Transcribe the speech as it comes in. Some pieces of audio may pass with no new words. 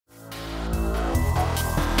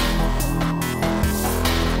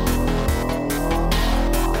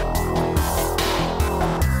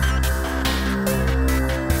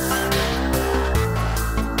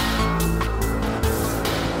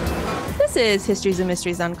is Histories and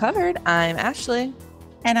Mysteries Uncovered. I'm Ashley.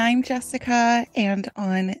 And I'm Jessica. And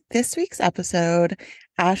on this week's episode,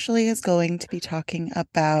 Ashley is going to be talking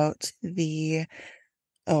about she's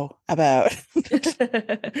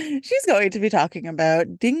going to be talking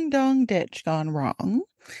about Ding Dong Ditch gone wrong.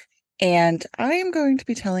 And I am going to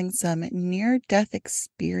be telling some near-death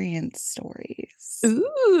experience stories.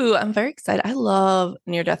 Ooh, I'm very excited. I love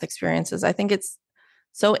near-death experiences. I think it's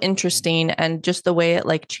so interesting, and just the way it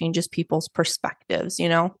like changes people's perspectives, you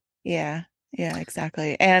know? Yeah,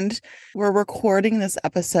 exactly. And we're recording this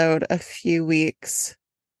episode a few weeks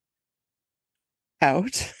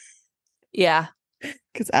out. Yeah.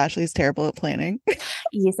 Because Ashley's terrible at planning.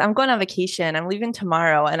 Yes, I'm going on vacation. I'm leaving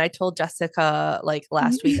tomorrow. And I told Jessica like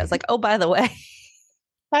last week, I was like, oh, by the way,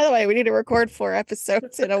 we need to record 4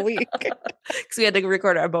 episodes in a week. Because we had to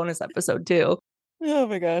record our bonus episode too. Oh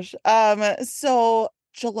my gosh. So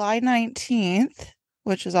July 19th,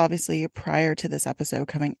 which is obviously prior to this episode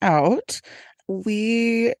coming out,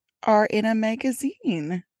 we are in a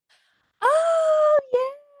magazine. Oh,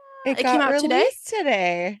 yeah. It came got out released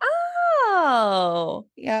today. Oh.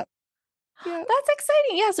 Yep. That's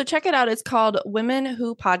exciting. Yeah, so check it out. It's called Women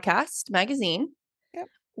Who Podcast Magazine. Yep.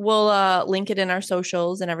 We'll link it in our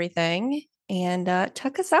socials and everything. And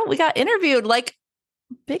check us out. We got interviewed, like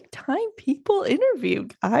big time people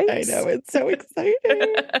interviewed, guys. I know, it's so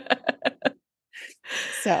exciting.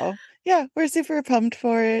 So yeah, we're super pumped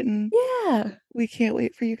for it, and yeah, we can't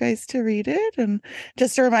wait for you guys to read it. And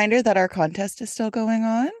just a reminder that our contest is still going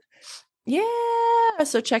on. Yeah,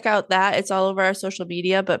 so check out that. It's all over our social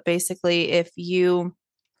media, but basically if you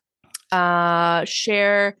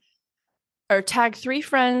share or tag 3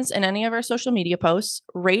 friends in any of our social media posts,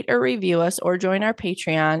 rate or review us, or join our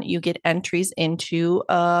Patreon, you get entries into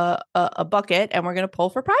a bucket, and we're going to pull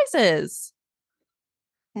for prizes.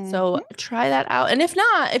 So try that out. And if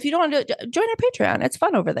not, if you don't want to join our Patreon, it's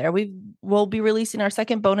fun over there. We'll be releasing our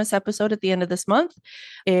second bonus episode at the end of this month.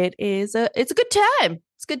 It's a good time.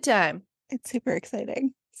 It's a good time. It's super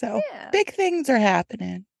exciting. So big things are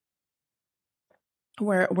happening.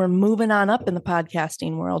 We're moving on up in the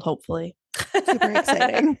podcasting world, hopefully. Super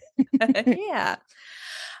exciting. Yeah.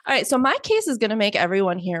 All right. So my case is going to make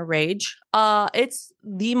everyone here rage. It's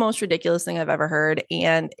the most ridiculous thing I've ever heard.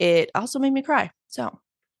 And it also made me cry.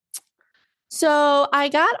 So I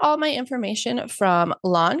got all my information from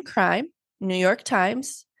Law and Crime, New York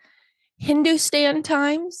Times, Hindustan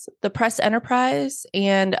Times, the Press Enterprise,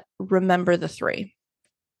 and Remember the Three.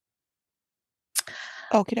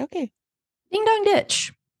 Okay. Ding Dong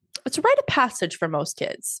Ditch. It's a rite of passage for most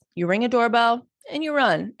kids. You ring a doorbell and you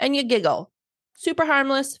run and you giggle. Super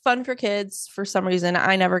harmless, fun for kids. For some reason,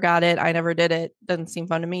 I never got it. I never did it. Doesn't seem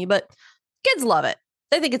fun to me, but kids love it.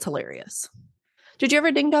 They think it's hilarious. Did you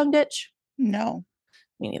ever ding dong ditch? No.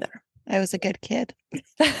 Me neither. I was a good kid.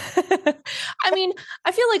 I mean,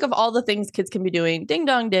 I feel like of all the things kids can be doing, ding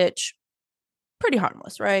dong ditch, pretty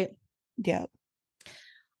harmless, right? Yeah.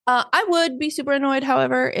 I would be super annoyed,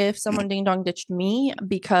 however, if someone ding dong ditched me,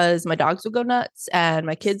 because my dogs would go nuts and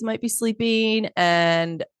my kids might be sleeping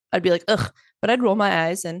and I'd be like, ugh, but I'd roll my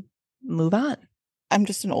eyes and move on. I'm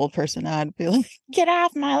just an old person. I'd be like, get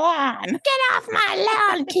off my lawn. Get off my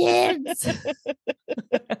lawn, kids.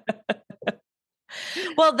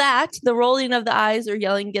 Well, the rolling of the eyes or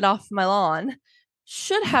yelling, get off my lawn,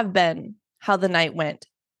 should have been how the night went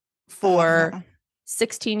for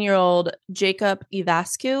 16-year-old Jacob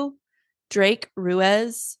Ivascu, Drake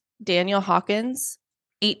Ruiz, Daniel Hawkins,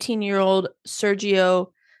 18-year-old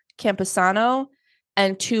Sergio Campesano,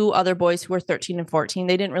 and 2 other boys who were 13 and 14.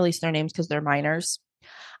 They didn't release their names because they're minors.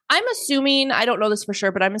 I'm assuming, I don't know this for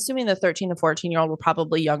sure, but I'm assuming the 13 and 14-year-old were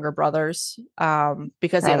probably younger brothers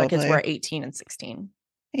because the other kids were 18 and 16.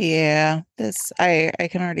 Yeah, I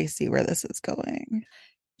can already see where this is going.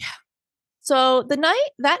 Yeah. So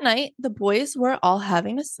that night, the boys were all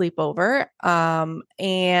having a sleepover.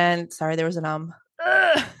 And sorry, there was an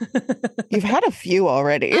You've had a few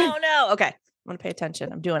already. Oh no. Okay. I'm going to pay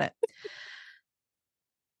attention. I'm doing it.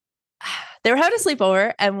 They were having a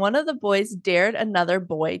sleepover, and one of the boys dared another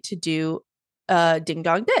boy to do ding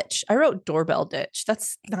dong ditch. I wrote doorbell ditch.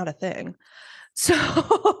 That's not a thing.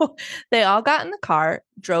 So they all got in the car,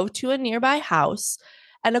 drove to a nearby house.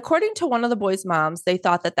 And according to one of the boys' moms, they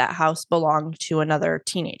thought that house belonged to another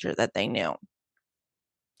teenager that they knew.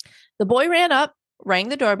 The boy ran up, rang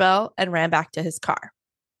the doorbell, and ran back to his car.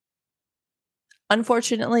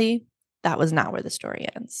 Unfortunately, that was not where the story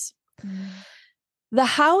ends. The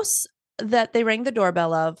house that they rang the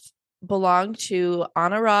doorbell of belonged to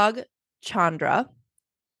Anurag Chandra,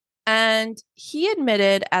 and he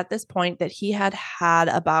admitted at this point that he had had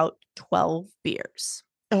about 12 beers.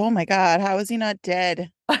 Oh my God. How is he not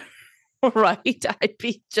dead? Right? I'd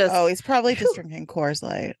be just. Oh, he's probably just drinking Coors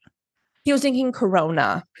Light. He was drinking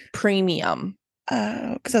Corona Premium.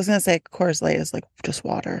 Because I was gonna say Coors Light is like just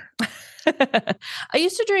water. I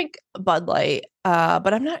used to drink Bud Light,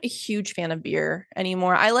 but I'm not a huge fan of beer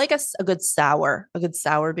anymore. I like a good sour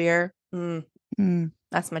beer.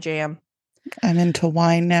 That's my jam. I'm into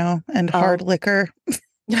wine now and hard liquor.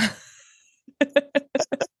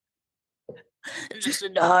 Just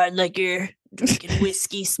into hard liquor, drinking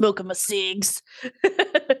whiskey, smoking my cigs.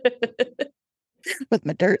 With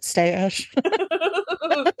my dirt stash.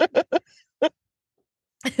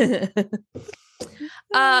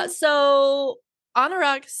 So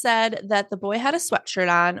Anurag said that the boy had a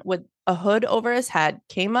sweatshirt on with a hood over his head,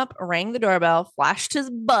 came up, rang the doorbell, flashed his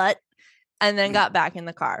butt, and then got back in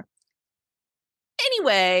the car.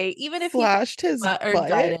 Anyway, even if flashed his butt,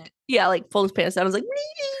 yeah, like pulled his pants down, I was like,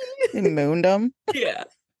 he mooned him.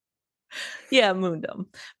 Yeah, mooned him.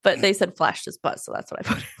 But they said flashed his butt, so that's what I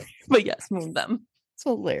put in there. But yes, mooned them. It's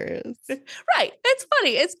hilarious. Right. It's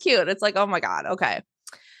funny. It's cute. It's like, oh my God. Okay.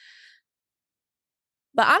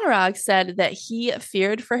 But Anurag said that he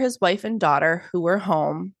feared for his wife and daughter who were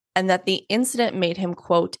home, and that the incident made him,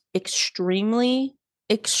 quote, extremely,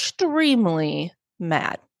 extremely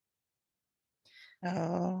mad.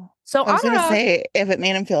 Oh. So I was going to say, if it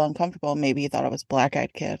made him feel uncomfortable, maybe he thought it was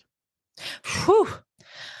Black-Eyed Kid. Whew.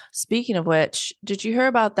 Speaking of which, did you hear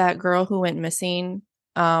about that girl who went missing?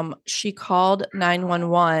 She called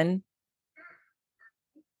 911.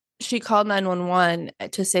 She called 911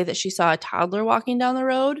 to say that she saw a toddler walking down the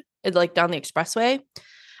road, like down the expressway,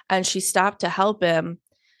 and she stopped to help him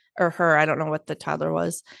or her. I don't know what the toddler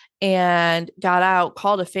was, and got out,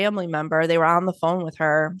 called a family member. They were on the phone with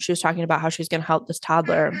her. She was talking about how she's going to help this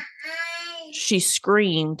toddler. She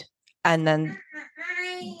screamed, and then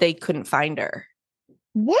they couldn't find her.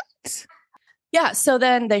 What? Yeah. So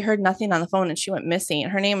then they heard nothing on the phone and she went missing.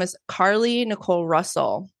 Her name is Carly Nicole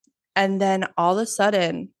Russell. And then all of a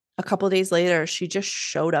sudden, a couple of days later, she just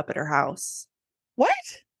showed up at her house. What?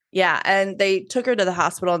 Yeah. And they took her to the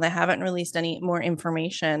hospital and they haven't released any more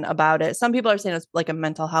information about it. Some people are saying it's like a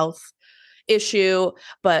mental health issue,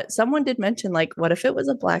 but someone did mention, like, what if it was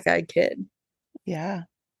a Black-Eyed Kid? Yeah.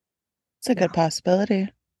 It's a good possibility.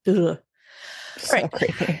 Ugh. So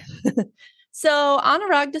creepy. So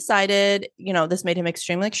Anurag decided, this made him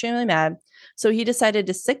extremely, extremely mad. So he decided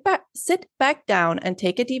to sit back down and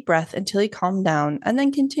take a deep breath until he calmed down and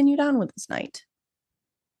then continued on with his night.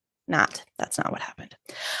 That's not what happened.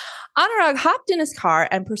 Anurag hopped in his car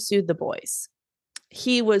and pursued the boys.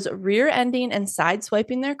 He was rear-ending and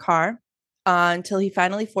sideswiping their car until he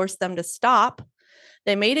finally forced them to stop.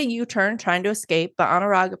 They made a U-turn trying to escape, but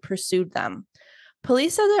Anurag pursued them.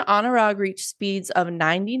 Police said that Anurag reached speeds of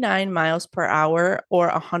 99 miles per hour or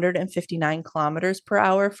 159 kilometers per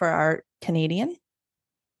hour for our Canadian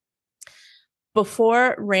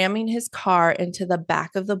before ramming his car into the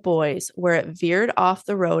back of the boys, where it veered off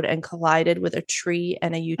the road and collided with a tree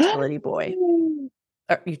and a utility pole.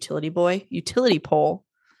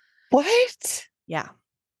 What? Yeah.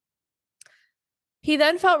 He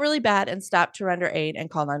then felt really bad and stopped to render aid and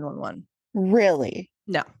call 911. Really?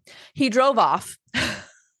 No, he drove off.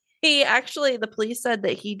 The police said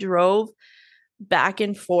that he drove back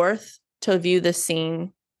and forth to view the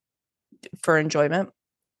scene for enjoyment.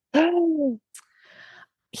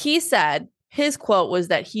 He said his quote was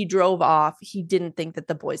that he drove off. He didn't think that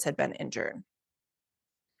the boys had been injured.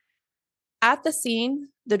 At the scene,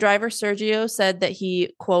 the driver, Sergio, said that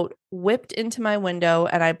he, quote, whipped into my window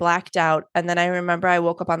and I blacked out. And then I remember I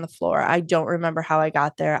woke up on the floor. I don't remember how I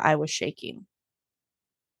got there. I was shaking.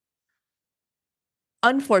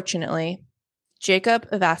 Unfortunately, Jacob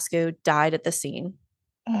Ivascu died at the scene.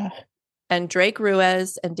 And Drake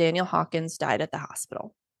Ruiz and Daniel Hawkins died at the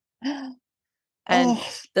hospital. And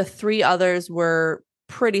the three others were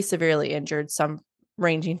pretty severely injured, some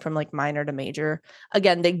ranging from like minor to major.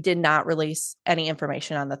 Again, they did not release any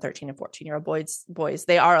information on the 13 and 14-year-old boys.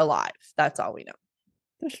 They are alive. That's all we know.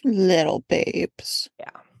 They're little babes. Yeah.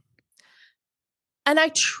 And I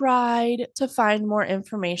tried to find more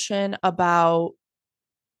information about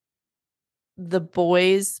the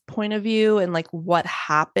boys' point of view and like what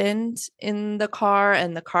happened in the car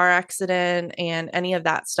and the car accident and any of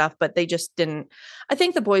that stuff, but they just didn't. I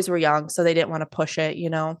think the boys were young, so they didn't want to push it,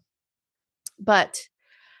 But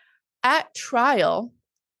at trial,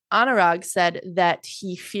 Anurag said that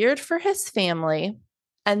he feared for his family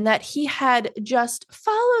and that he had just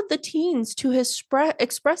followed the teens to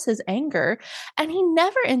express his anger, and he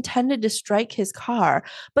never intended to strike his car,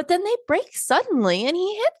 but then they braked suddenly and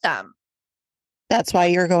he hit them. That's why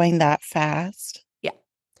you're going that fast? Yeah.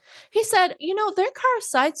 He said, their car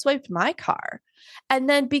sideswiped my car. And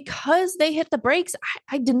then because they hit the brakes,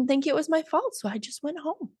 I didn't think it was my fault. So I just went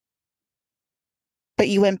home. But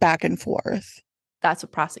you went back and forth. That's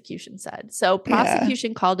what prosecution said. So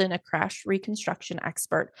prosecution called in a crash reconstruction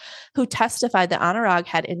expert who testified that Anurag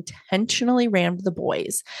had intentionally rammed the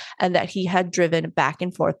boys and that he had driven back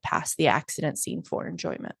and forth past the accident scene for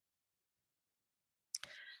enjoyment.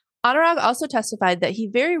 Anurag also testified that he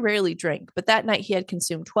very rarely drank, but that night he had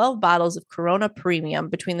consumed 12 bottles of Corona Premium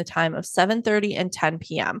between the time of 7:30 and 10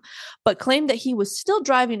 p.m., but claimed that he was still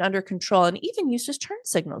driving under control and even used his turn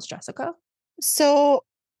signals, Jessica. So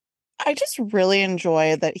I just really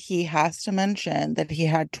enjoy that he has to mention that he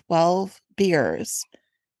had 12 beers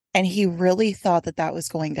and he really thought that that was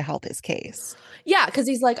going to help his case. Yeah, because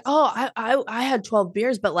he's like, oh, I had 12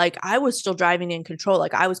 beers, but like I was still driving in control.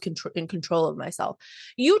 Like I was in control of myself.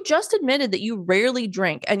 You just admitted that you rarely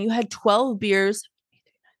drink and you had 12 beers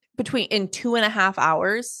in 2.5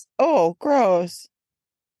 hours. Oh, gross.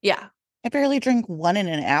 Yeah. I barely drink one in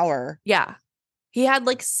an hour. Yeah. He had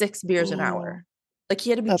like 6 beers an hour. Like he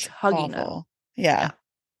had to be chugging them. Yeah.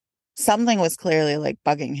 Something was clearly like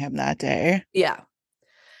bugging him that day. Yeah.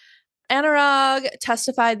 Anurag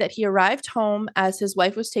testified that he arrived home as his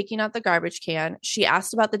wife was taking out the garbage can. She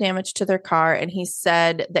asked about the damage to their car, and he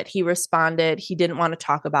said that he responded he didn't want to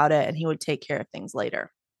talk about it and he would take care of things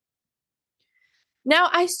later. Now,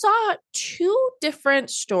 I saw 2 different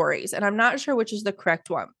stories, and I'm not sure which is the correct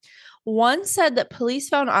one. One said that police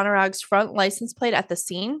found Anurag's front license plate at the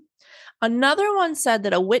scene. Another one said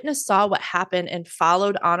that a witness saw what happened and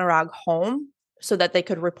followed Anurag home so that they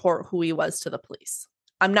could report who he was to the police.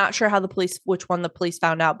 I'm not sure which one the police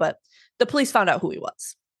found out, but the police found out who he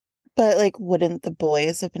was. But like, wouldn't the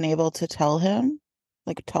boys have been able to tell him?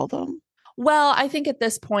 Like, tell them? Well, I think at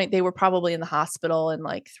this point they were probably in the hospital and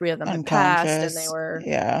like 3 of them had passed and they were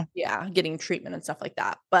getting treatment and stuff like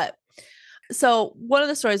that. But so one of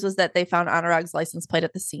the stories was that they found Anurag's license plate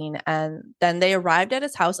at the scene and then they arrived at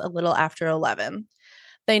his house a little after 11.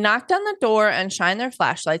 They knocked on the door and shined their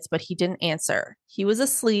flashlights, but he didn't answer. He was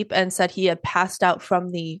asleep and said he had passed out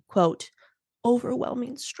from the, quote,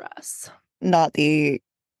 overwhelming stress. Not the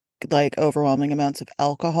like overwhelming amounts of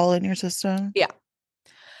alcohol in your system? Yeah.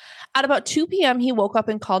 At about 2 p.m., he woke up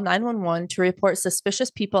and called 911 to report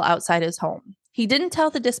suspicious people outside his home. He didn't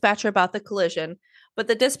tell the dispatcher about the collision, but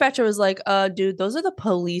the dispatcher was like, dude, those are the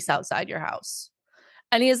police outside your house.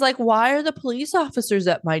 And he's like, why are the police officers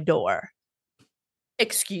at my door?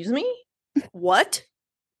 Excuse me? What?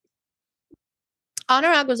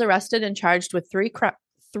 Anurag was arrested and charged with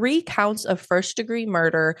 3 counts of first-degree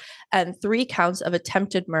murder and 3 counts of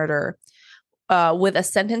attempted murder with a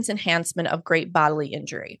sentence enhancement of great bodily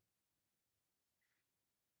injury.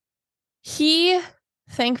 He,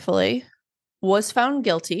 thankfully, was found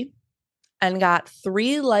guilty and got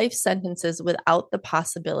 3 life sentences without the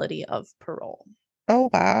possibility of parole. Oh,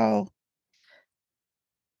 wow.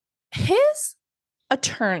 His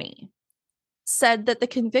attorney said that the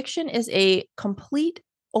conviction is a complete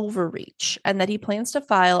overreach and that he plans to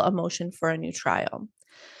file a motion for a new trial.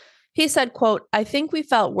 He said, quote, I think we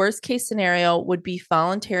felt worst case scenario would be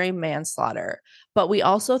voluntary manslaughter, but we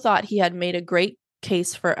also thought he had made a great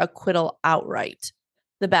case for acquittal outright.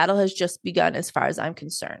 The battle has just begun as far as I'm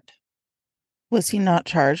concerned. Was he not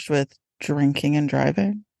charged with drinking and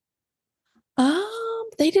driving?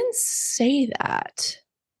 They didn't say that.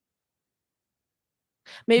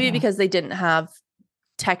 Maybe because they didn't have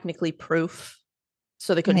technically proof,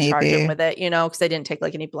 so they couldn't charge him with it, because they didn't take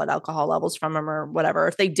like any blood alcohol levels from him or whatever.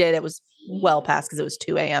 If they did, it was well past because it was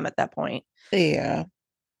 2 a.m. at that point. Yeah.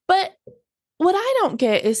 But what I don't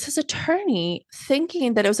get is his attorney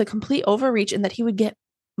thinking that it was a complete overreach and that he would get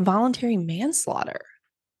voluntary manslaughter.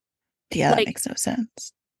 Yeah, that makes no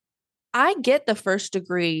sense. I get the first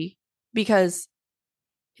degree because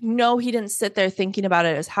no, he didn't sit there thinking about it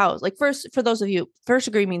at his house. Like for those of you, first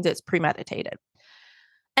degree means it's premeditated.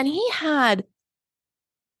 And he had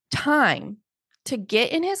time to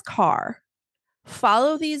get in his car,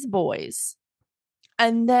 follow these boys,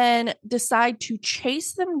 and then decide to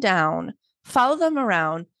chase them down, follow them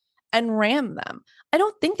around, and ram them. I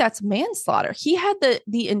don't think that's manslaughter. He had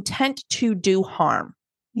the intent to do harm.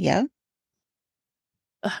 Yeah.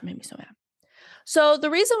 Ugh, made me so mad. So the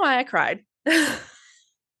reason why I cried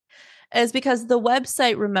is because the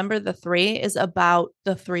website Remember the 3 is about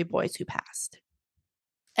the 3 boys who passed.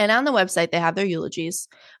 And on the website, they have their eulogies,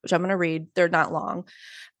 which I'm going to read. They're not long.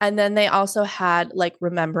 And then they also had like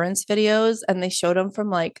remembrance videos, and they showed them from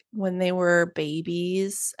like when they were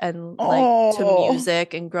babies and like to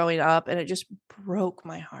music and growing up. And it just broke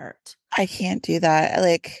my heart. I can't do that.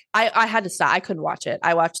 Like, I had to stop. I couldn't watch it.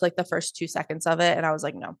 I watched like the first 2 seconds of it and I was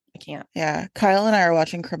like, no, I can't. yeah, Kyle and I are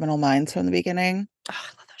watching Criminal Minds from the beginning. Oh, I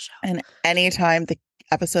love that show. And anytime the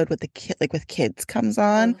episode with the kid, like with kids comes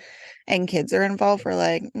on and kids are involved, we're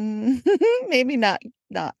like, maybe not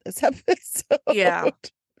this episode. Yeah.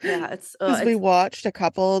 Yeah. Because we watched a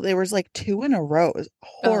couple, there was like two in a row. It was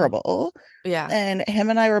horrible. Yeah. And him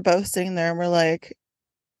and I were both sitting there and we're like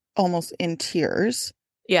almost in tears.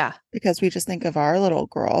 Yeah. Because we just think of our little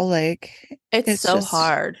girl. Like, it's so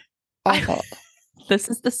hard. Awful. This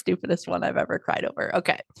is the stupidest one I've ever cried over.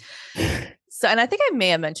 Okay. So, and I think I may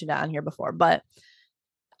have mentioned it on here before, but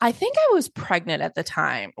I think I was pregnant at the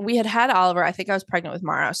time. We had Oliver. I think I was pregnant with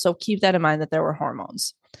Mara. So keep that in mind that there were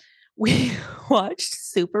hormones. We watched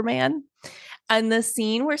Superman, and the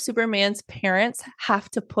scene where Superman's parents have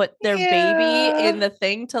to put their baby in the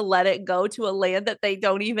thing to let it go to a land that they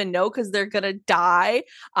don't even know because they're going to die.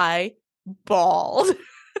 I bawled.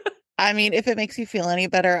 I mean, if it makes you feel any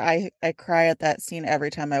better, I cry at that scene every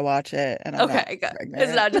time I watch it. And I'm okay, good.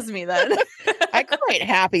 It's not just me then. I cry at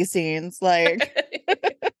happy scenes, like.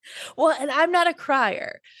 Well, and I'm not a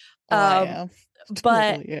crier. I am.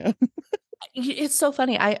 But it's so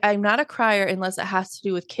funny. I'm not a crier unless it has to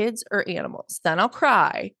do with kids or animals. Then I'll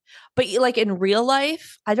cry. But like in real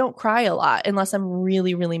life, I don't cry a lot unless I'm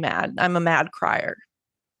really, really mad. I'm a mad crier,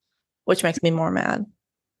 which makes me more mad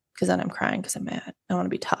because then I'm crying because I'm mad. I want to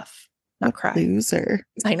be tough, not cry. Loser.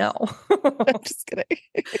 I know. I'm just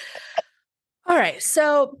kidding. All right.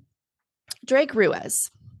 So Drake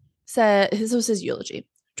Ruiz said, this was his eulogy.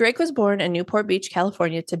 Drake was born in Newport Beach,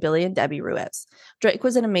 California to Billy and Debbie Ruiz. Drake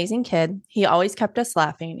was an amazing kid. He always kept us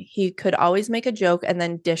laughing. He could always make a joke and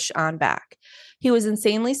then dish on back. He was an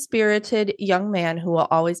insanely spirited young man who will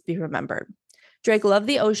always be remembered. Drake loved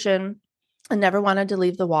the ocean and never wanted to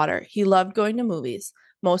leave the water. He loved going to movies,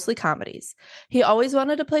 mostly comedies. He always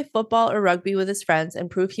wanted to play football or rugby with his friends and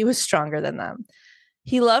prove he was stronger than them.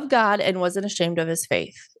 He loved God and wasn't ashamed of his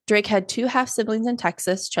faith. Drake had two half-siblings in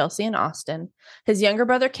Texas, Chelsea and Austin. His younger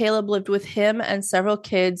brother, Caleb, lived with him, and several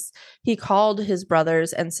kids he called his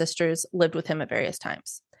brothers and sisters lived with him at various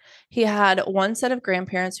times. He had one set of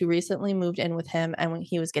grandparents who recently moved in with him, and when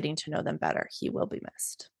he was getting to know them better, he will be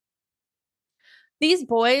missed. These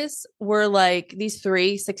boys were like, these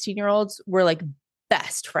 16-year-olds were like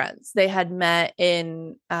best friends. They had met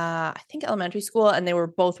in, I think, elementary school, and they were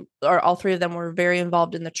both, or all three of them were very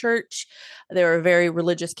involved in the church. They were very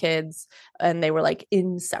religious kids, and they were like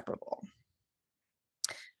inseparable.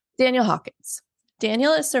 Daniel Hawkins.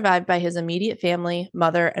 Daniel is survived by his immediate family,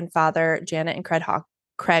 mother and father, Janet and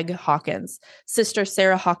Craig Hawkins, sister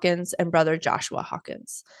Sarah Hawkins, and brother Joshua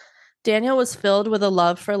Hawkins. Daniel was filled with a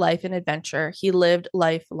love for life and adventure. He lived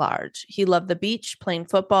life large. He loved the beach, playing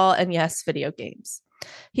football, and yes, video games.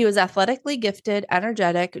 He was athletically gifted,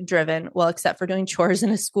 energetic, driven, well, except for doing chores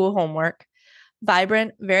and his school homework,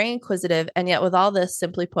 vibrant, very inquisitive, and yet with all this,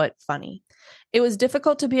 simply put, funny. It was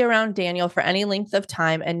difficult to be around Daniel for any length of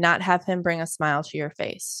time and not have him bring a smile to your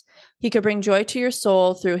face. He could bring joy to your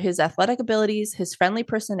soul through his athletic abilities, his friendly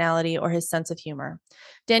personality, or his sense of humor.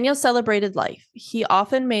 Daniel celebrated life. He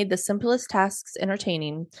often made the simplest tasks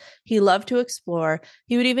entertaining. He loved to explore.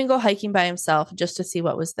 He would even go hiking by himself just to see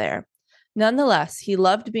what was there. Nonetheless, he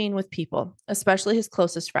loved being with people, especially his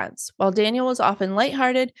closest friends. While Daniel was often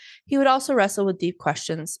lighthearted, he would also wrestle with deep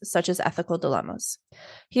questions, such as ethical dilemmas.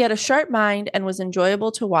 He had a sharp mind and was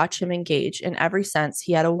enjoyable to watch him engage. In every sense,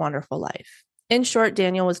 he had a wonderful life. In short,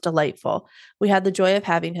 Daniel was delightful. We had the joy of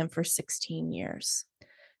having him for 16 years.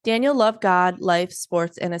 Daniel loved God, life,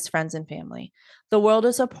 sports, and his friends and family. The world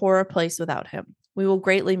is a poorer place without him. We will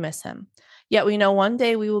greatly miss him. Yet we know one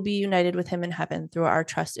day we will be united with him in heaven through our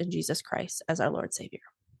trust in Jesus Christ as our Lord Savior.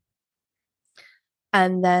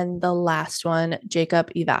 And then the last one,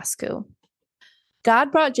 Jacob Ivascu.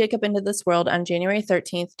 God brought Jacob into this world on January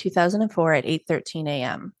 13th, 2004 at 8:13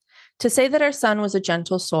 a.m. To say that our son was a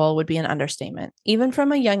gentle soul would be an understatement. Even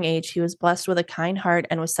from a young age, he was blessed with a kind heart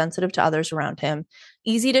and was sensitive to others around him,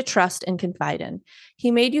 easy to trust and confide in.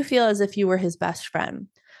 He made you feel as if you were his best friend.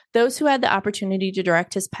 Those who had the opportunity to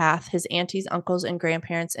direct his path, his aunties, uncles, and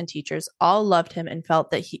grandparents and teachers, all loved him and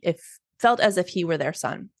felt as if he were their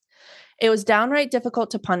son. It was downright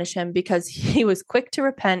difficult to punish him because he was quick to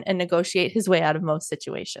repent and negotiate his way out of most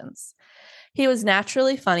situations. He was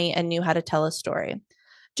naturally funny and knew how to tell a story.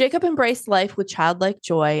 Jacob embraced life with childlike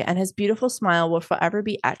joy, and his beautiful smile will forever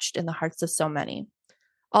be etched in the hearts of so many.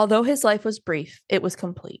 Although his life was brief, it was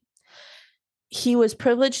complete. He was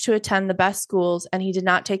privileged to attend the best schools, and he did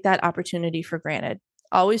not take that opportunity for granted,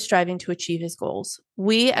 always striving to achieve his goals.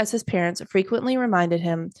 We, as his parents, frequently reminded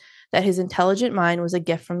him that his intelligent mind was a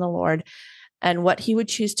gift from the Lord, and what he would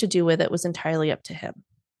choose to do with it was entirely up to him.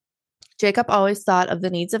 Jacob always thought of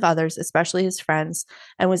the needs of others, especially his friends,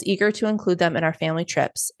 and was eager to include them in our family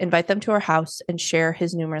trips, invite them to our house, and share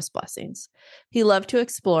his numerous blessings. He loved to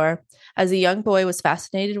explore. As a young boy, was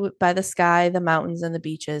fascinated by the sky, the mountains, and the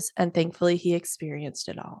beaches, and thankfully he experienced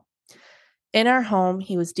it all. In our home,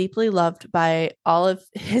 he was deeply loved by all of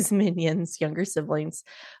his minions, younger siblings,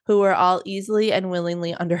 who were all easily and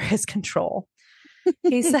willingly under his control.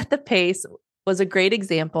 He set the pace, was a great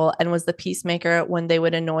example, and was the peacemaker when they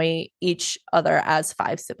would annoy each other, as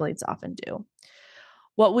 5 siblings often do.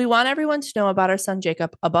 What we want everyone to know about our son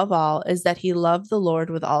Jacob, above all, is that he loved the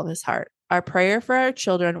Lord with all of his heart. Our prayer for our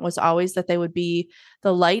children was always that they would be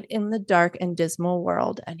the light in the dark and dismal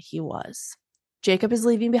world, and he was. Jacob is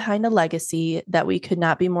leaving behind a legacy that we could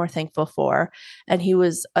not be more thankful for, and he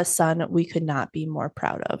was a son we could not be more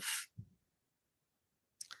proud of.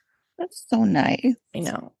 That's so nice. I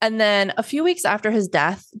know. And then a few weeks after his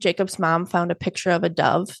death, Jacob's mom found a picture of a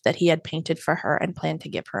dove that he had painted for her and planned to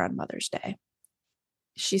give her on Mother's Day.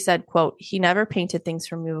 She said, quote, "He never painted things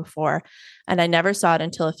for me before, and I never saw it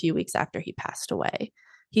until a few weeks after he passed away.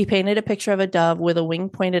 He painted a picture of a dove with a wing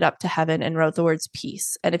pointed up to heaven and wrote the words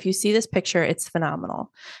peace. And if you see this picture, it's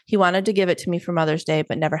phenomenal. He wanted to give it to me for Mother's Day,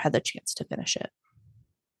 but never had the chance to finish it."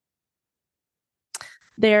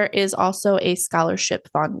 There is also a scholarship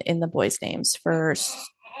fund in the boys' names for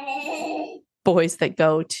boys that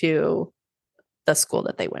go to the school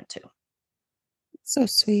that they went to. So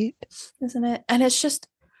sweet. Isn't it? And it's just,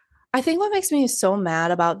 I think what makes me so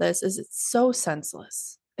mad about this is it's so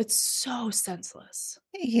senseless. It's so senseless.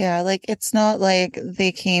 Yeah, like it's not like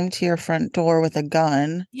they came to your front door with a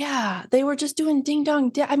gun. Yeah, they were just doing ding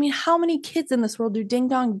dong ditch. I mean, how many kids in this world do ding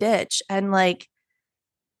dong ditch and like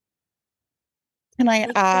Can I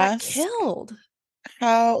ask, got killed?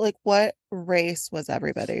 how, like, what race was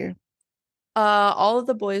everybody? All of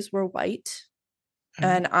the boys were white,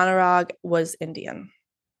 and Anurag was Indian.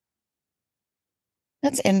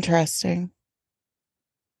 That's interesting.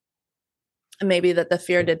 And maybe that the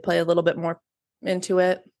fear did play a little bit more into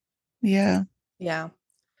it. Yeah. Yeah.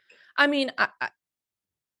 I mean,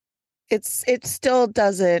 It still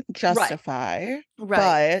doesn't justify,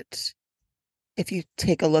 right. But if you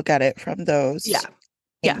take a look at it from those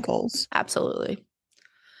angles. Absolutely.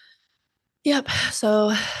 Yep.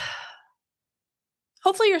 So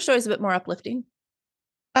hopefully your story is a bit more uplifting.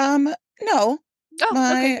 No.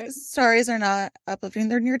 My Okay. stories are not uplifting.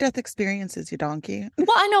 They're near-death experiences, you donkey. Well,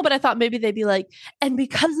 I know, but I thought maybe they'd be like, and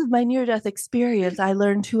because of my near-death experience, I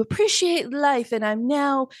learned to appreciate life, and I'm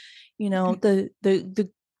now, the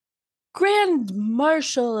grand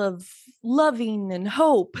marshal of loving and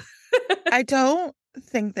hope. I don't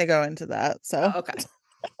think they go into that. So okay.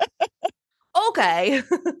 Okay.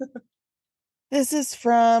 This is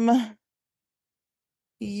from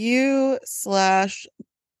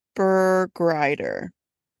u/Bergrider.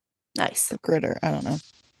 Nice. Gritter. I don't know.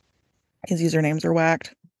 His usernames are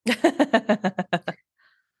whacked.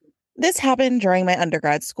 This happened during my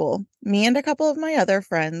undergrad school. Me and a couple of my other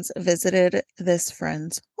friends visited this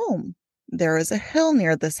friend's home. There was a hill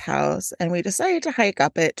near this house, and we decided to hike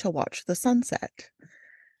up it to watch the sunset.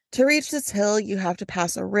 To reach this hill, you have to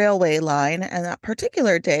pass a railway line, and that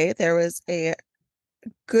particular day, there was a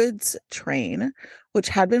goods train, which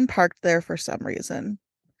had been parked there for some reason.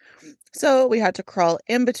 So we had to crawl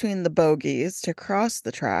in between the bogies to cross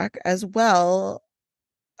the track as well.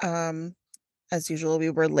 As usual, we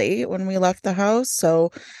were late when we left the house,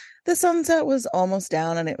 so the sunset was almost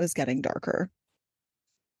down and it was getting darker.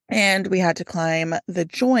 And we had to climb the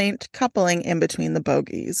joint coupling in between the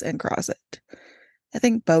bogies and cross it. I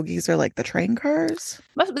think bogies are like the train cars.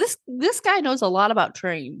 This guy knows a lot about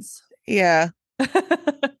trains. Yeah.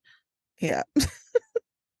 Yeah.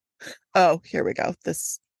 Oh, here we go.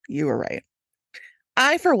 You were right.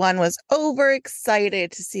 I, for one, was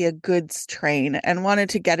overexcited to see a goods train and wanted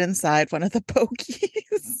to get inside one of the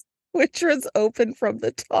bogies, which was open from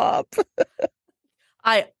the top.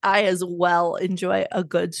 I as well enjoy a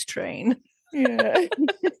goods train. Yeah.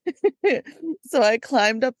 So I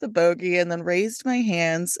climbed up the bogie and then raised my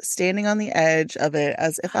hands, standing on the edge of it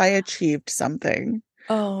as if I achieved something.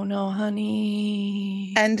 Oh no,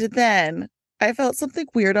 honey. And then I felt something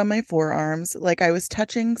weird on my forearms, like I was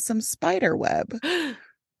touching some spider web.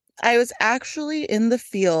 I was actually in the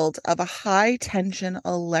field of a high tension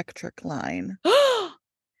electric line.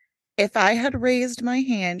 If I had raised my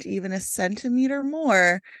hand even a centimeter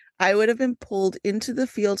more, I would have been pulled into the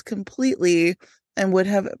field completely and would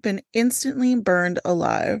have been instantly burned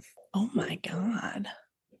alive. Oh my God.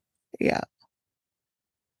 Yeah.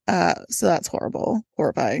 So that's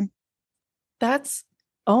horrifying.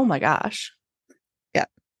 Oh my gosh. Yeah.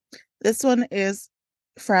 This one is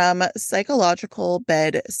from Psychological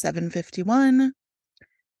Bed 751.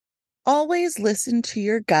 Always listen to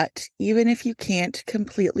your gut, even if you can't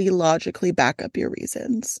completely logically back up your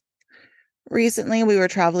reasons. Recently, we were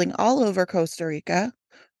traveling all over Costa Rica.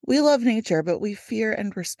 We love nature, but we fear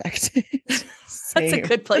and respect it. That's a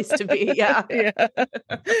good place to be. Yeah. Yeah.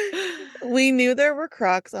 We knew there were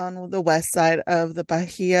crocs on the west side of the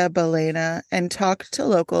Bahia Balena and talked to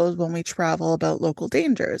locals when we travel about local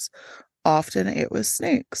dangers. Often it was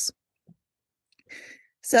snakes.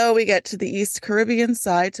 So we get to the East Caribbean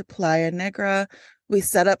side to Playa Negra. We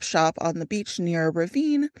set up shop on the beach near a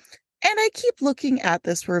ravine, and I keep looking at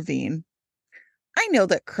this ravine. I know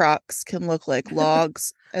that crocs can look like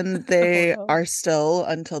logs, and they are still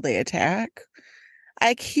until they attack.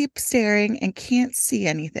 I keep staring and can't see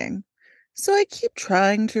anything. So I keep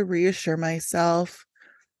trying to reassure myself.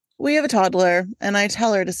 We have a toddler, and I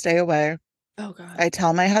tell her to stay away. Oh, God. I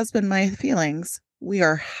tell my husband my feelings. We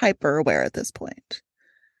are hyper aware at this point.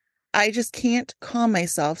 I just can't calm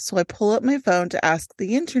myself, so I pull up my phone to ask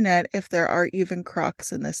the internet if there are even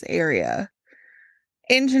crocs in this area.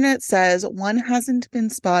 Internet says one hasn't been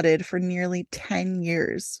spotted for nearly 10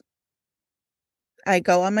 years. I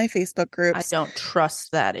go on my Facebook groups. I don't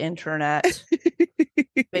trust that internet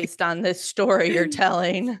based on this story you're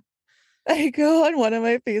telling. I go on one of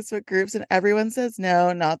my Facebook groups and everyone says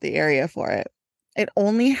no, not the area for it. It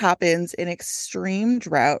only happens in extreme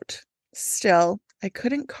drought. Still, I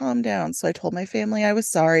couldn't calm down, so I told my family I was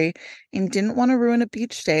sorry and didn't want to ruin a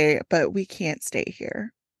beach day, but we can't stay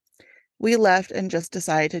here. We left and just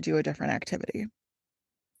decided to do a different activity.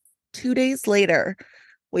 2 days later,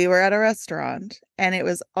 we were at a restaurant, and it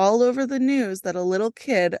was all over the news that a little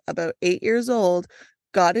kid about 8 years old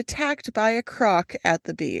got attacked by a croc at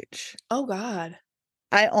the beach. Oh, God.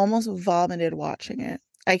 I almost vomited watching it.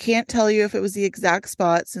 I can't tell you if it was the exact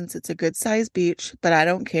spot since it's a good-sized beach, but I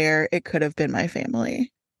don't care. It could have been my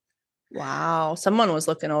family. Wow. Someone was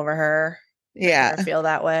looking over her. Yeah. I feel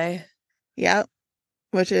that way. Yep.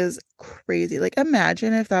 Which is crazy. Like,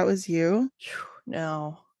 imagine if that was you.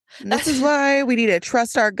 No. And this is why we need to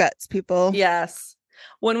trust our guts, people. Yes.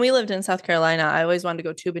 When we lived in South Carolina, I always wanted to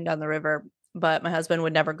go tubing down the river, but my husband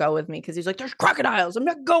would never go with me because he's like, there's crocodiles. I'm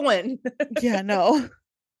not going. Yeah, no.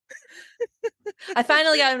 I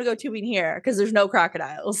finally got him to go tubing here because there's no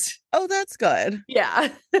crocodiles. Oh, that's good. Yeah.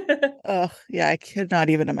 Oh, yeah, I could not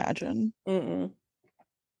even imagine. Mm-mm.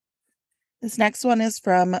 This next one is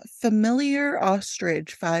from Familiar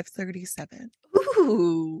Ostrich 537.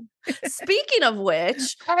 Ooh. Speaking of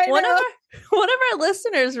which, one of our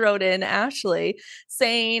listeners wrote in, Ashley,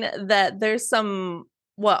 saying that there's some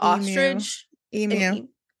ostrich emu.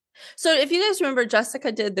 So if you guys remember,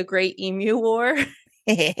 Jessica did the Great Emu War.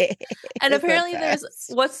 And apparently there's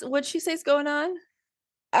what'd she say is going on?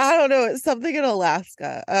 I don't know. It's something in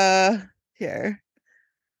Alaska. Here.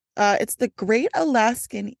 It's the Great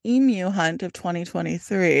Alaskan Emu Hunt of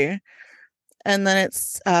 2023. And then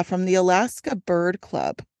it's from the Alaska Bird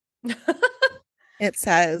Club. It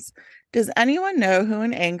says, does anyone know who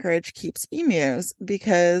in Anchorage keeps emus?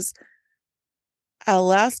 Because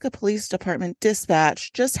Alaska Police Department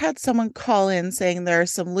dispatch just had someone call in saying there are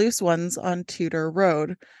some loose ones on Tudor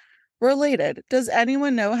Road. Related, does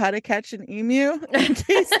anyone know how to catch an emu in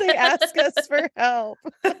case they ask us for help?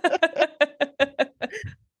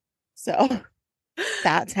 So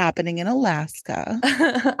that's happening in Alaska.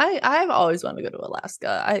 I've always wanted to go to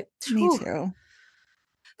Alaska. Me too.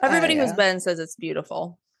 Everybody who's been says it's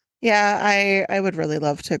beautiful. Yeah, I would really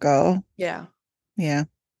love to go. Yeah. Yeah.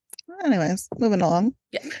 Anyways, moving along.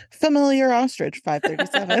 Yeah. Familiar Ostrich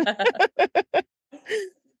 537.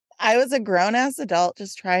 I was a grown-ass adult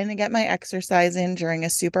just trying to get my exercise in during a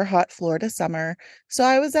super hot Florida summer, so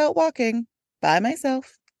I was out walking by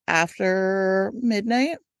myself after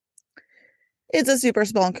midnight. It's a super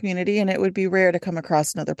small community, and it would be rare to come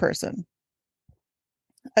across another person.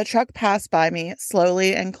 A truck passed by me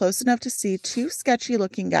slowly and close enough to see two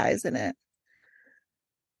sketchy-looking guys in it.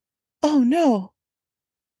 Oh, no.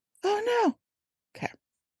 Oh, no. Okay.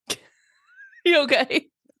 You okay?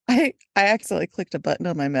 I accidentally clicked a button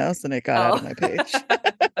on my mouse and it got out of my page.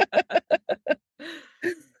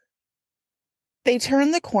 They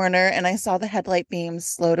turned the corner and I saw the headlight beams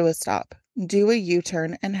slow to a stop, do a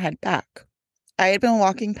U-turn and head back. I had been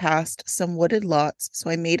walking past some wooded lots, so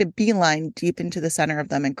I made a beeline deep into the center of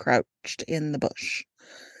them and crouched in the bush.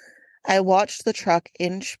 I watched the truck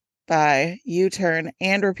inch by, U-turn,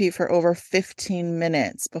 and repeat for over 15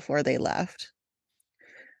 minutes before they left.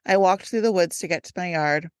 I walked through the woods to get to my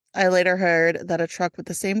yard. I later heard that a truck with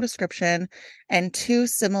the same description and two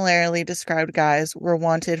similarly described guys were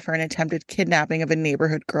wanted for an attempted kidnapping of a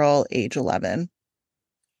neighborhood girl age 11.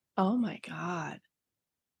 Oh my God.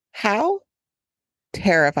 How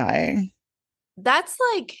terrifying. That's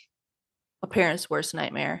like a parent's worst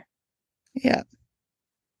nightmare. Yeah.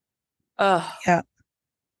 Oh, Yeah.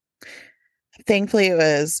 Thankfully, it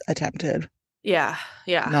was attempted, yeah.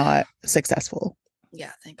 Yeah. not successful.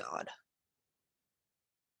 Yeah. Thank God.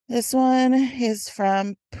 This one is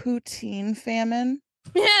from Poutine Famine.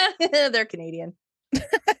 Yeah. They're Canadian.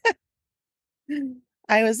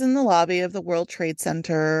 I was in the lobby of the World Trade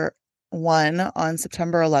Center 1 on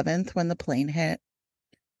September 11th when the plane hit.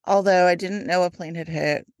 Although I didn't know a plane had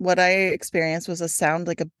hit, what I experienced was a sound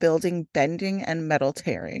like a building bending and metal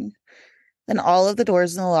tearing. Then all of the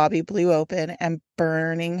doors in the lobby blew open and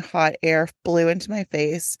burning hot air blew into my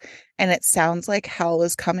face, and it sounds like hell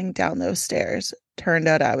was coming down those stairs. Turned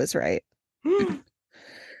out I was right.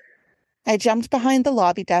 I jumped behind the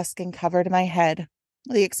lobby desk and covered my head.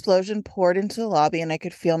 The explosion poured into the lobby and I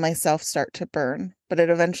could feel myself start to burn, but it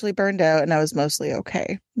eventually burned out and I was mostly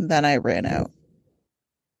okay. Then I ran out.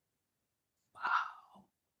 Wow.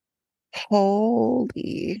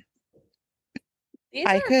 Holy. These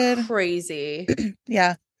I are could, crazy.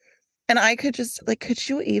 yeah. And I could just, like, could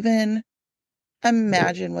you even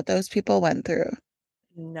imagine what those people went through?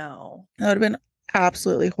 No. That would have been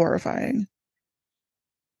absolutely horrifying.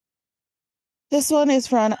 This one is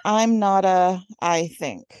from I'm Not a I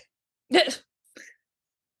Think.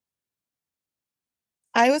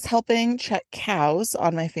 I was helping check cows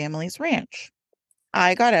on my family's ranch.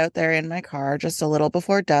 I got out there in my car just a little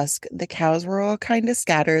before dusk. The cows were all kind of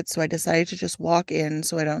scattered, so I decided to just walk in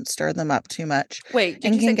so I don't stir them up too much Wait, did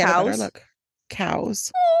and you can say get a better cows? look.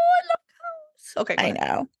 Cows. Oh, I love cows. Okay, go I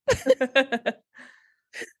know. ahead.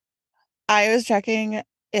 I was checking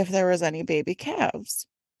if there was any baby calves.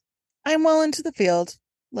 I'm well into the field,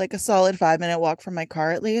 like a solid 5-minute walk from my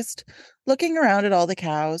car at least, looking around at all the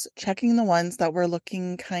cows, checking the ones that were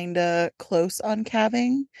looking kind of close on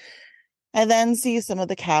calving. I then see some of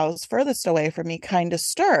the cows furthest away from me kind of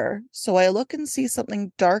stir, so I look and see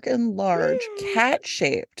something dark and large,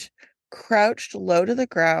 cat-shaped, crouched low to the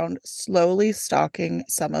ground, slowly stalking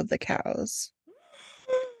some of the cows.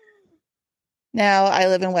 Now, I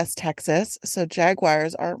live in West Texas, so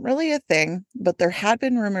jaguars aren't really a thing, but there had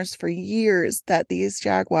been rumors for years that these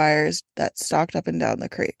jaguars that stalked up and down the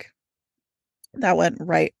creek that went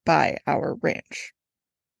right by our ranch.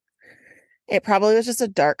 It probably was just a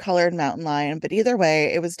dark colored mountain lion, but either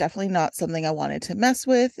way, it was definitely not something I wanted to mess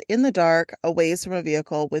with in the dark, a ways from a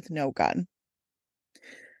vehicle with no gun.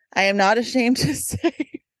 I am not ashamed to say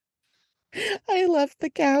I left the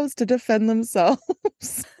cows to defend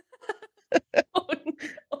themselves. Oh,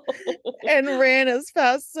 no. And ran as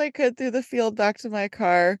fast as I could through the field back to my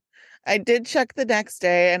car. I did check the next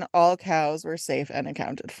day, and all cows were safe and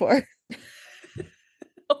accounted for,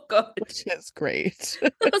 Oh, God. which is great.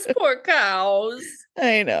 Those poor cows.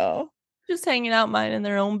 I know. Just hanging out minding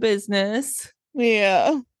their own business.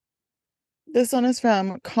 Yeah. This one is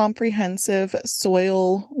from Comprehensive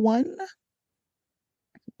Soil One.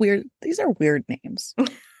 Weird. These are weird names.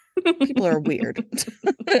 People are weird.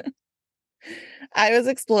 I was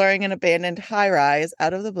exploring an abandoned high rise.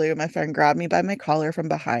 Out of the blue, my friend grabbed me by my collar from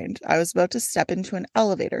behind. I was about to step into an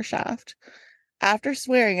elevator shaft. After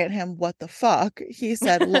swearing at him, what the fuck, he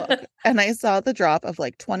said, look. And I saw the drop of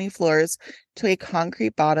like 20 floors to a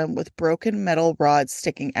concrete bottom with broken metal rods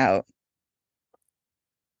sticking out.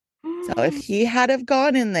 So if he had have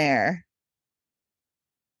gone in there,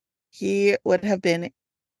 he would have been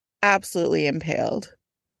absolutely impaled.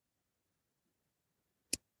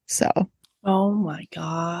 So Oh my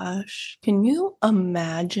gosh. Can you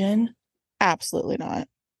imagine? absolutely not.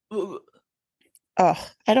 Ugh. Oh,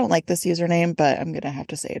 I don't like this username, but I'm gonna have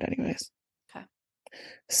to say it anyways. Okay.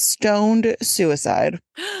 Stoned suicide.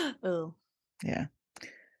 Oh. Yeah.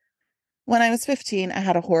 When I was 15, I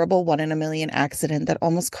had a horrible 1 in a million accident that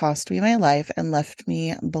almost cost me my life and left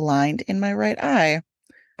me blind in my right eye.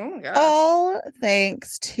 Oh my gosh. All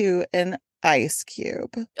thanks to an ice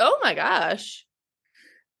cube. Oh my gosh.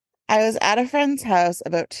 I was at a friend's house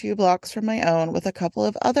about 2 blocks from my own with a couple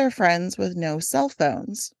of other friends with no cell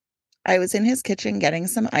phones. I was in his kitchen getting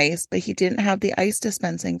some ice, but he didn't have the ice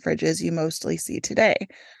dispensing fridges you mostly see today.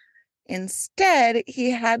 Instead, he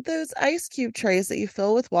had those ice cube trays that you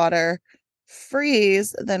fill with water,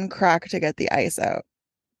 freeze, then crack to get the ice out.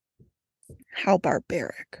 How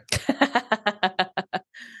barbaric.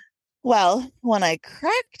 Well, when I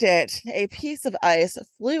cracked it, a piece of ice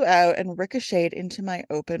flew out and ricocheted into my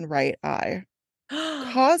open right eye,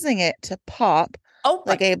 causing it to pop Oh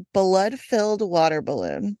like my, a blood-filled water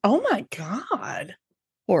balloon. oh my God.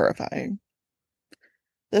 Horrifying.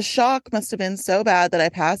 The shock must have been so bad that I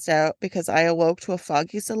passed out because I awoke to a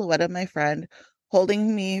foggy silhouette of my friend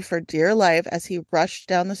holding me for dear life as he rushed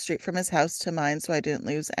down the street from his house to mine so I didn't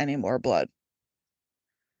lose any more blood.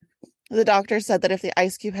 The doctor said that if the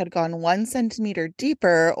ice cube had gone 1 centimeter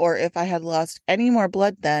deeper, or if I had lost any more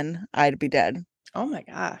blood then, I'd be dead. Oh my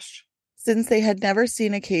gosh. Since they had never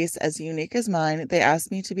seen a case as unique as mine, they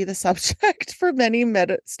asked me to be the subject for many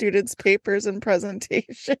students' papers and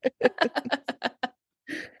presentations.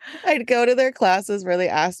 I'd go to their classes where they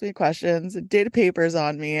asked me questions, did papers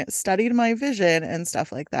on me, studied my vision, and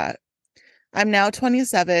stuff like that. I'm now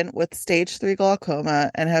 27 with stage 3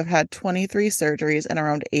 glaucoma and have had 23 surgeries and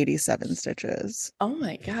around 87 stitches. Oh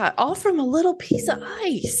my God. All from a little piece of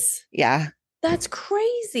ice. Yeah. That's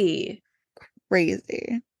crazy.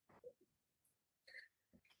 Crazy.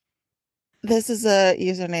 This is a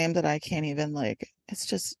username that I can't even it's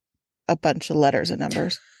just a bunch of letters and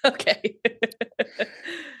numbers. Okay.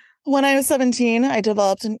 When I was 17, I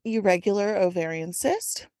developed an irregular ovarian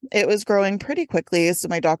cyst. It was growing pretty quickly, so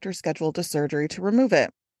my doctor scheduled a surgery to remove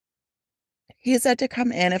it. He said to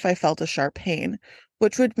come in if I felt a sharp pain,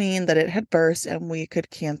 which would mean that it had burst and we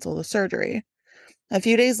could cancel the surgery. A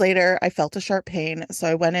few days later, I felt a sharp pain, so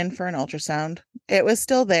I went in for an ultrasound. It was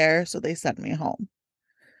still there, so they sent me home.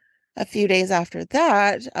 A few days after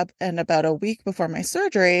that, and about a week before my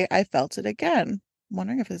surgery, I felt it again. I'm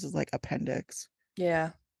wondering if this is like appendix.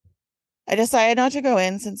 Yeah. I decided not to go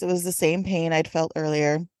in since it was the same pain I'd felt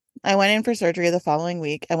earlier. I went in for surgery the following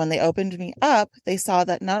week, and when they opened me up, they saw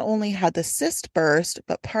that not only had the cyst burst,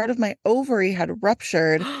 but part of my ovary had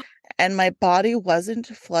ruptured, and my body wasn't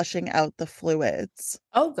flushing out the fluids.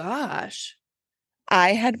 Oh gosh.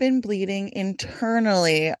 I had been bleeding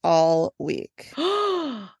internally all week.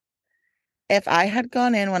 If I had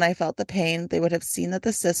gone in when I felt the pain, they would have seen that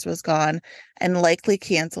the cyst was gone and likely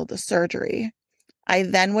canceled the surgery. I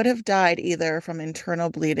then would have died either from internal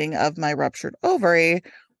bleeding of my ruptured ovary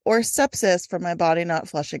or sepsis from my body not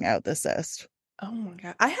flushing out the cyst. Oh my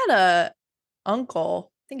God. I had a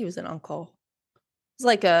uncle, I think he was an uncle. It was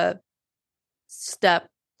like a step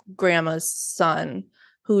grandma's son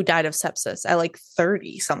who died of sepsis at like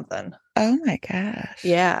 30 something. Oh my gosh.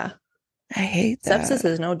 Yeah. I hate that. Sepsis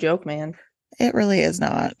is no joke, man. It really is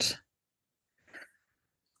not.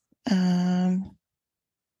 Okay.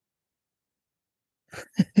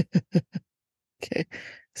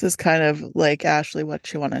 This is kind of like Ashley, what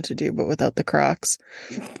she wanted to do, but without the Crocs.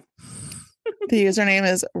 The username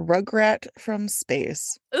is Rugrat from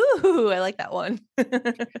Space. Ooh, I like that one.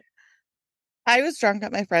 I was drunk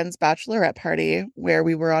at my friend's bachelorette party where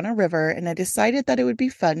we were on a river, and I decided that it would be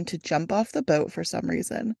fun to jump off the boat for some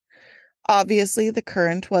reason. Obviously, the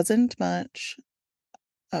current wasn't much.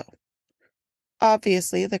 Oh.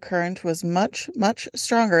 Obviously, the current was much, much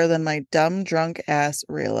stronger than my dumb drunk ass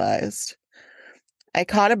realized. I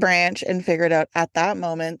caught a branch and figured out at that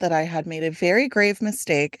moment that I had made a very grave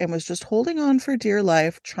mistake and was just holding on for dear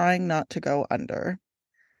life, trying not to go under.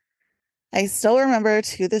 I still remember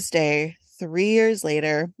to this day, 3 years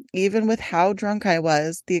later, even with how drunk I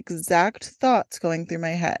was, the exact thoughts going through my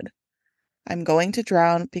head. I'm going to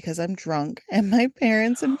drown because I'm drunk, and my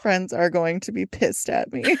parents and friends are going to be pissed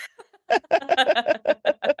at me.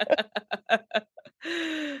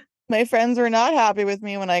 My friends were not happy with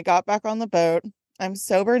me when I got back on the boat. I'm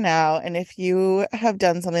sober now, and if you have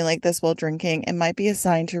done something like this while drinking, it might be a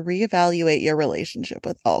sign to reevaluate your relationship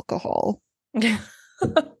with alcohol. And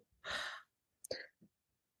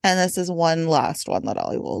this is one last one that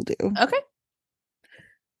I will do. Okay.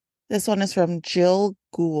 This one is from Jill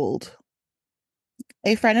Gould.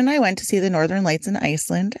 A friend and I went to see the Northern Lights in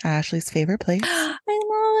Iceland, Ashley's favorite place. I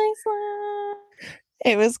love Iceland.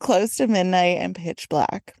 It was close to midnight and pitch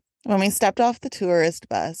black. When we stepped off the tourist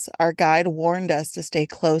bus, our guide warned us to stay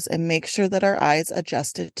close and make sure that our eyes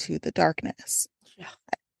adjusted to the darkness. Yeah.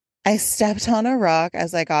 I stepped on a rock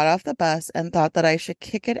as I got off the bus and thought that I should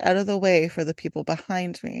kick it out of the way for the people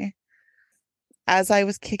behind me. As I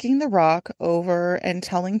was kicking the rock over and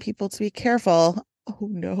telling people to be careful, oh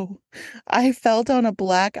no, I fell down a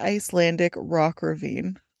black Icelandic rock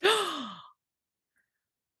ravine.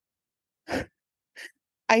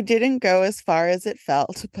 I didn't go as far as it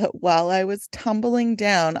felt, but while I was tumbling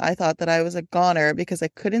down, I thought that I was a goner because I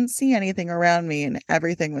couldn't see anything around me and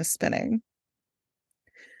everything was spinning.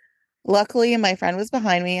 Luckily, my friend was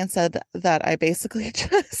behind me and said that I basically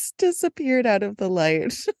just disappeared out of the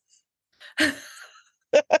light.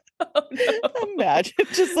 Oh, no. Imagine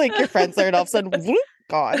just like your friends there and all of a sudden, whoop,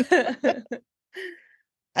 gone.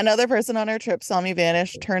 Another person on our trip saw me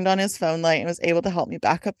vanish, turned on his phone light, and was able to help me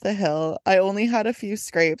back up the hill. I only had a few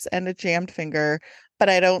scrapes and a jammed finger, but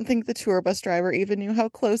I don't think the tour bus driver even knew how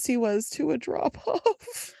close he was to a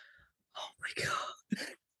drop-off. Oh my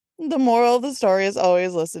God. The moral of the story is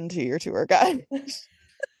always listen to your tour guide.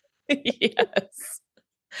 Yes.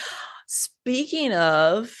 Speaking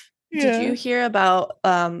of, Yeah. did you hear about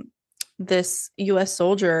this US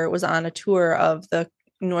soldier was on a tour of the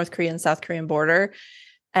North Korean South Korean border,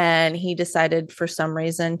 and he decided for some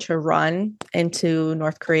reason to run into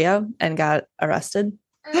North Korea and got arrested?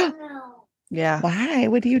 Yeah. Why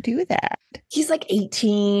would you do that? He's like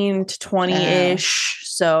 18 to 20-ish.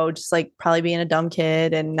 So just like probably being a dumb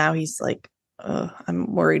kid. And now he's like,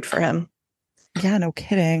 I'm worried for him. Yeah, no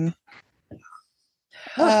kidding.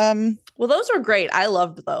 Well, those were great. I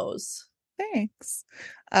loved those. Thanks.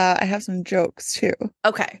 I have some jokes too.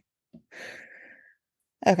 Okay.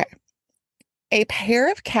 A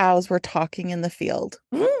pair of cows were talking in the field.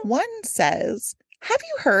 One says, "Have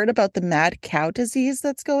you heard about the mad cow disease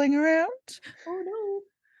that's going around?" Oh, no.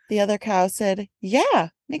 The other cow said, "Yeah,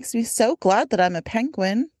 makes me so glad that I'm a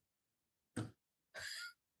penguin."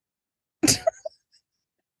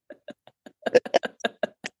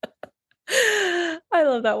 I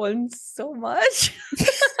love that one so much.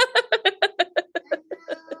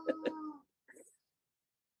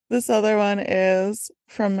 This other one is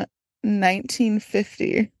from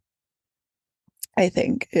 1950, I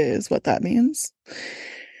think is what that means.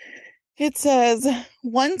 It says,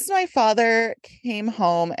 "Once my father came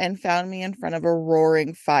home and found me in front of a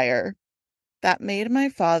roaring fire. That made my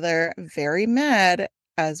father very mad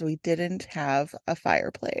as we didn't have a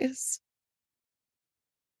fireplace."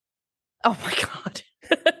 Oh my God.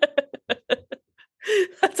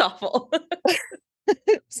 That's awful.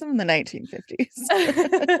 Some in the 1950s.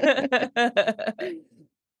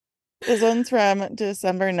 This one's from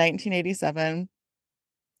December 1987.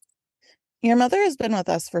 "Your mother has been with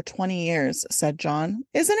us for 20 years, said John.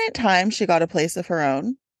 Isn't it time she got a place of her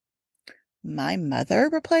own?" "My mother?"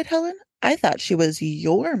 replied Helen. "I thought she was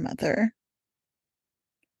your mother."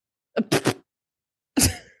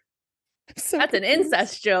 So that's an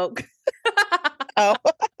incest joke. Oh,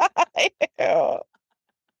 I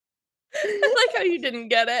like how you didn't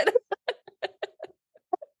get it.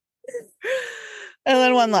 And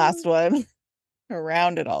then one last one to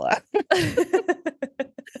round it all up.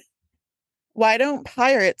 "Why don't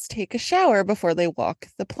pirates take a shower before they walk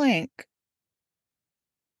the plank?"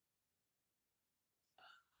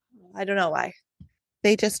 I don't know why.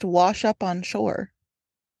 "They just wash up on shore."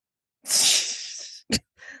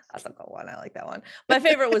 That's a good one. I like that one. My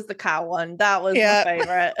favorite was the cow one. That was Yeah. my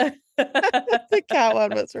favorite. The cat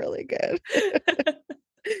one was really good.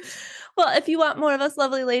 Well, if you want more of us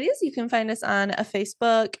lovely ladies, you can find us on a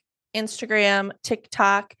Facebook, Instagram,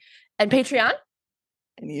 TikTok, and Patreon.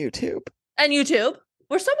 And YouTube.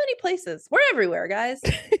 We're so many places. We're everywhere, guys.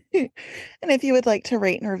 And if you would like to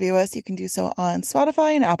rate and review us, you can do so on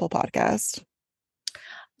Spotify and Apple Podcast.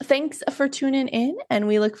 Thanks for tuning in, and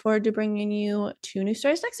we look forward to bringing you 2 new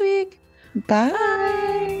stories next week. Bye.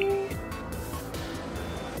 Bye.